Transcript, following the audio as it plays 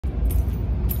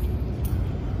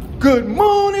Good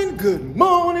morning, good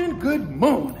morning, good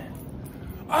morning.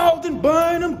 Alden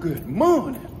Bynum, good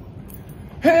morning.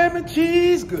 Ham and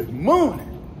cheese, good morning.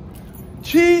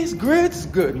 Cheese grits,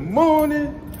 good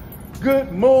morning.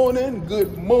 Good morning,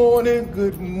 good morning,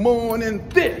 good morning.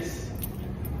 This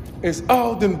is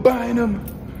Alden Bynum,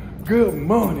 good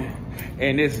morning.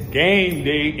 And it's game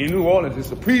day in New Orleans.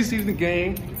 It's a preseason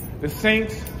game. The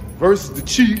Saints versus the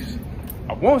Chiefs.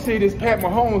 I won't say this Pat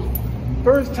Mahomes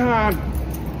first time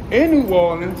in New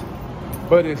Orleans,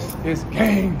 but it's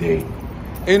game day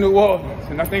in New Orleans.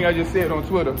 And I think I just said on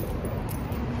Twitter,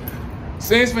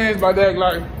 Saints fans about to act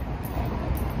like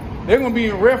they're gonna be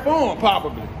in rare form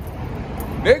probably.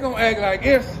 They're gonna act like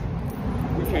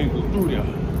we can't go through there.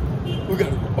 We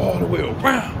gotta go all the way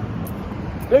around.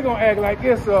 They're gonna act like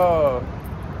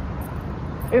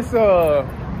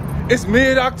it's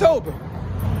mid-October,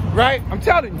 right? I'm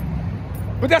telling you.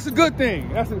 But that's a good thing.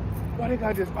 That's a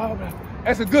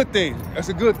good thing. That's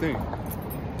a good thing.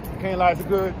 Can't lie, it's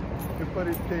good. For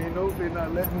this team, no, they're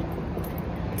not letting.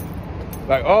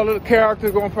 Like all of the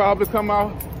characters gonna probably come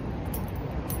out.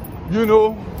 You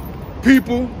know,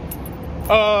 people.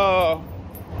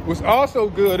 What's also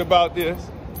good about this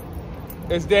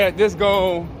is that this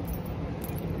going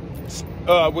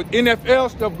with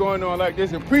NFL stuff going on like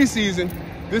this in preseason,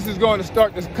 this is going to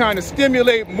start to kind of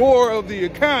stimulate more of the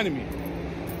economy.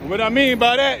 What I mean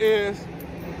by that is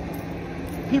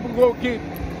people go get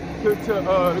to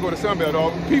go to Sunbelt,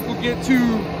 or people get to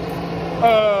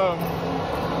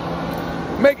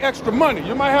make extra money.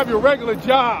 You might have your regular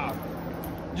job,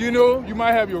 you know,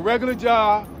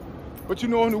 but you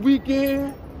know, on the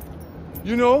weekend,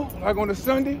 you know, like on a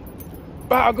Sunday,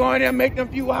 by going there and make them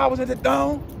few hours at the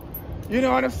dome, you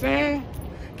know what I'm saying?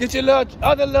 Get your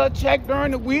other little check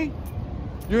during the week,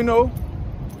 you know.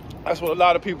 That's what a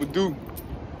lot of people do.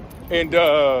 And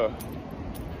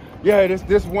yeah,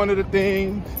 this one of the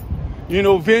things, you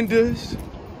know, vendors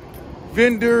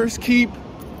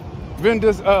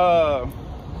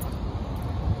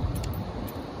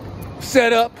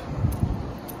set up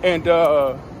and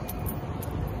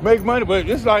make money, but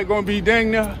it's like gonna be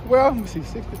dang near, well, let me see,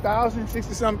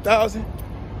 60-something thousand.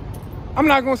 I'm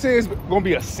not gonna say it's gonna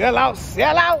be a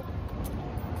sellout,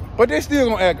 but they still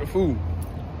gonna act the fool.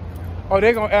 Oh,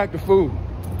 they gonna act the fool.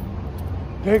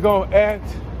 They gonna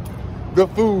act the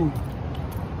fool.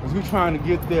 Cause we trying to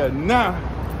get there now.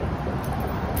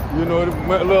 You know, the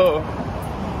little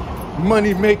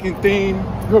money-making thing.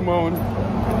 Come on.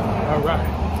 All right.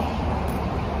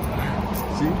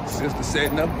 See, sister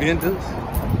setting up vendors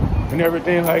and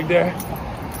everything like that.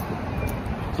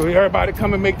 So everybody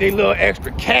come and make their little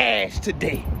extra cash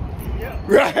today. Yeah.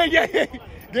 Right? Yeah.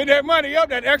 Get that money up,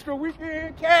 that extra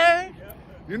weekend cash. Yeah.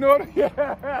 You know what I mean?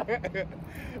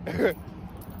 Yeah.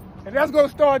 And that's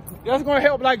gonna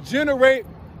help like generate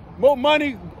more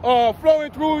money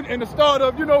flowing through in the start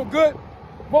of, you know,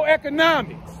 more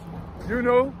economics, you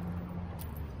know.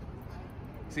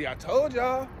 See, I told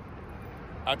you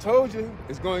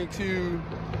it's going to,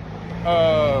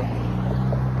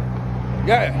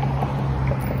 yeah.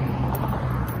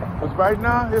 Because right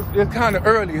now, it's kind of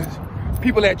early. It's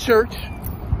people at church,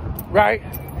 right?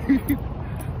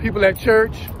 People at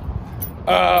church.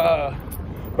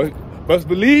 But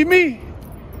believe me,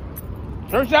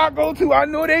 church I go to, I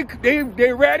know they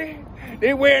ready.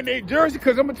 They wearing their jersey,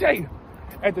 because I'm going to tell you,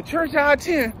 at the church I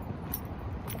attend,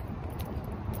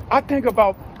 I think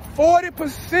about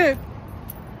 40%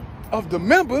 of the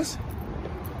members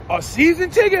are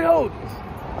season ticket holders.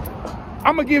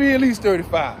 I'm going to give you at least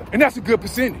 35. And that's a good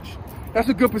percentage. That's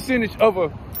a good percentage of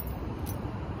a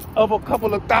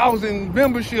couple of thousand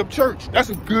membership church. That's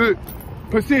a good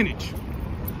percentage.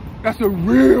 That's a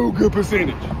real good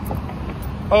percentage.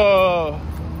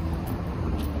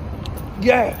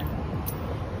 Yeah,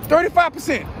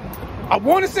 35%. I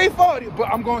want to say 40, but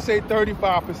I'm going to say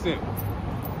 35%.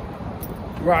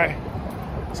 Right?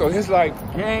 So it's like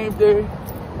game day.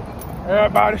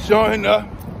 Everybody showing up.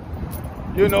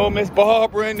 You know, Miss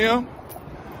Barbara and them,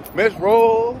 Miss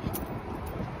Rose,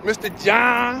 Mr.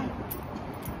 John,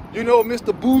 you know,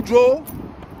 Mr. Boudreaux,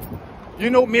 you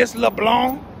know, Miss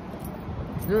LeBlanc,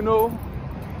 you know,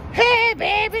 hey,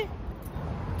 baby.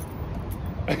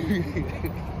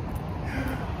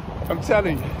 I'm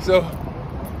telling you. So,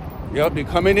 y'all be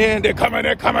coming in. They're coming.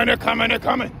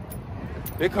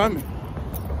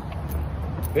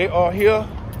 They are here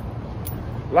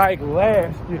like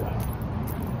last year.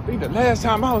 I think the last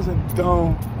time I was in the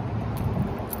Dome,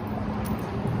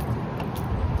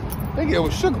 I think it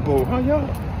was Sugar Bowl, huh, y'all?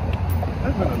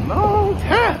 That's been a long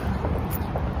time.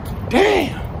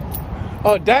 Damn.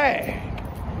 Oh, dag.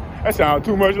 That sounds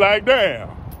too much like damn.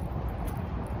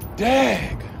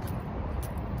 Dag.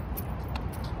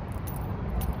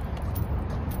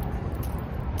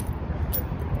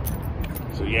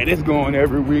 Yeah, this going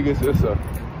every week. It's just a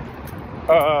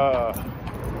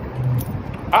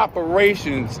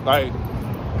operations. Like,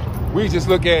 we just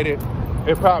look at it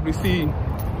and probably see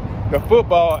the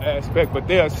football aspect, but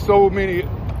there are so many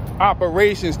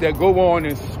operations that go on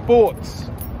in sports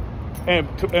and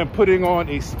putting on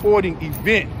a sporting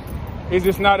event. It's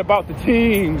just not about the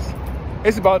teams.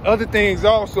 It's about other things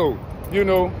also, you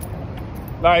know,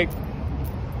 like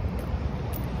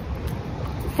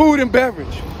food and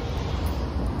beverage.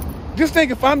 Just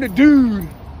think if I'm the dude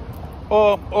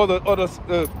or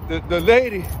the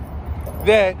lady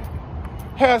that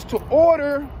has to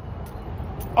order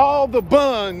all the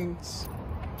buns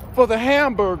for the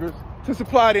hamburgers to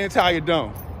supply the entire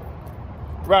dome,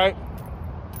 right?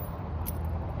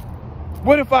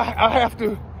 What if I have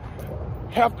to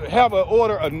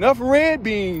order enough red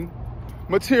bean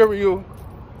material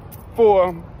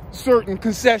for certain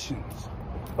concessions?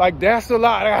 Like, that's a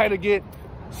lot. I had to get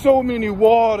so many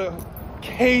water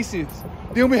cases.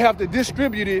 Then we have to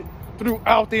distribute it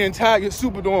throughout the entire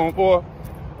Superdome. Or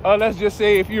let's just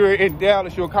say if you're in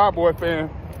Dallas, you're a Cowboy fan,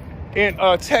 in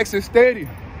Texas Stadium,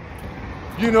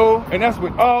 you know, and that's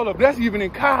with that's even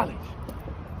in college,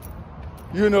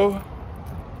 you know,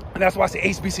 and that's why I say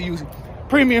HBCUs,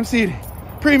 premium seating,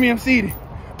 premium seating,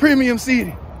 premium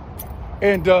seating,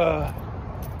 and yeah,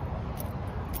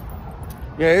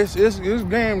 it's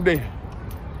game day.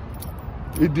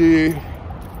 It did,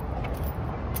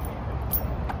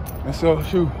 and so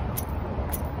shoot,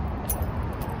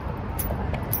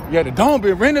 yeah, the dome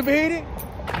been renovated.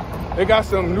 They got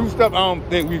some new stuff. I don't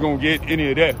think we're going to get any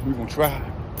of that. We're going to try.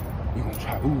 We're going to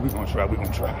try. Ooh, we're going to try. We're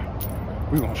going to try.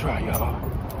 We're going to try, y'all.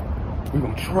 We're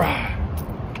going to try.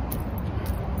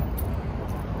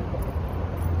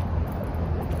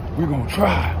 We're going to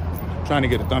try. Trying to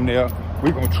get a thumbnail.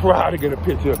 We're going to try to get a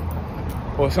picture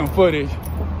or some footage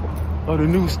of the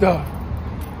new stuff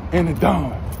in the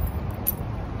dome.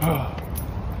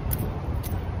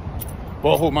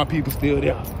 Boy, I hope my people still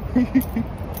there.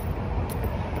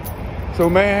 So,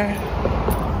 man,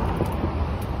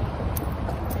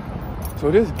 so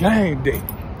this game day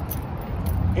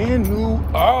in New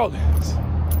Orleans.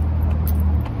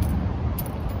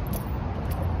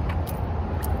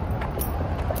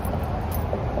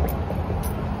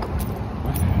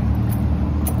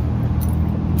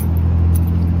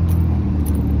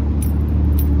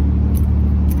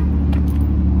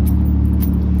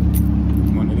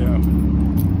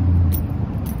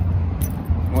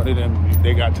 One of them,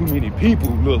 they got too many people,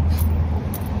 looks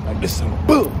like this some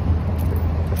bull.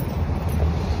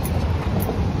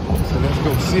 So let's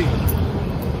go see.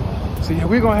 So yeah,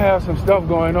 we're gonna have some stuff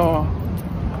going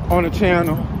on the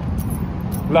channel.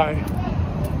 Like,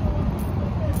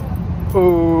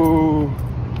 oh,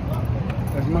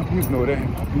 that's my people. No, that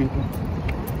ain't my people.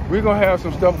 We're gonna have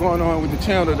some stuff going on with the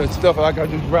channel, that stuff like I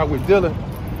just brought with Dylan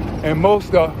and most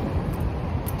stuff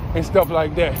and stuff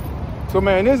like that. So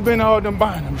man, this been all them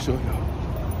buying. Let me show y'all.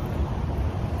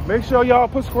 Make sure y'all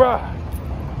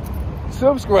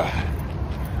subscribe,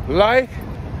 like,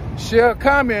 share,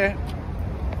 comment.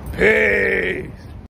 Peace.